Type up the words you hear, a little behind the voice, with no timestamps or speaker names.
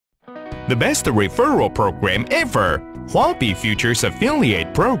The best referral program ever! Huobi Futures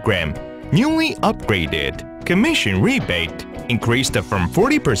Affiliate Program. Newly upgraded. Commission rebate increased from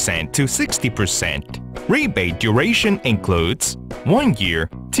 40% to 60%. Rebate duration includes 1 year,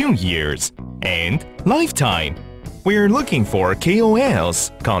 2 years, and lifetime. We're looking for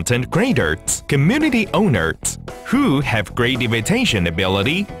KOLs, content creators, community owners who have great invitation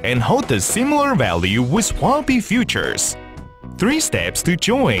ability and hold a similar value with Huobi Futures. 3 steps to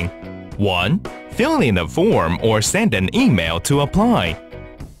join. 1. Fill in a form or send an email to apply.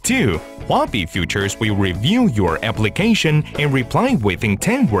 2. Huobi Futures will review your application and reply within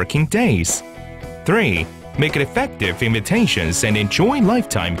 10 working days. 3. Make effective invitations and enjoy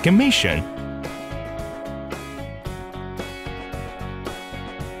lifetime commission.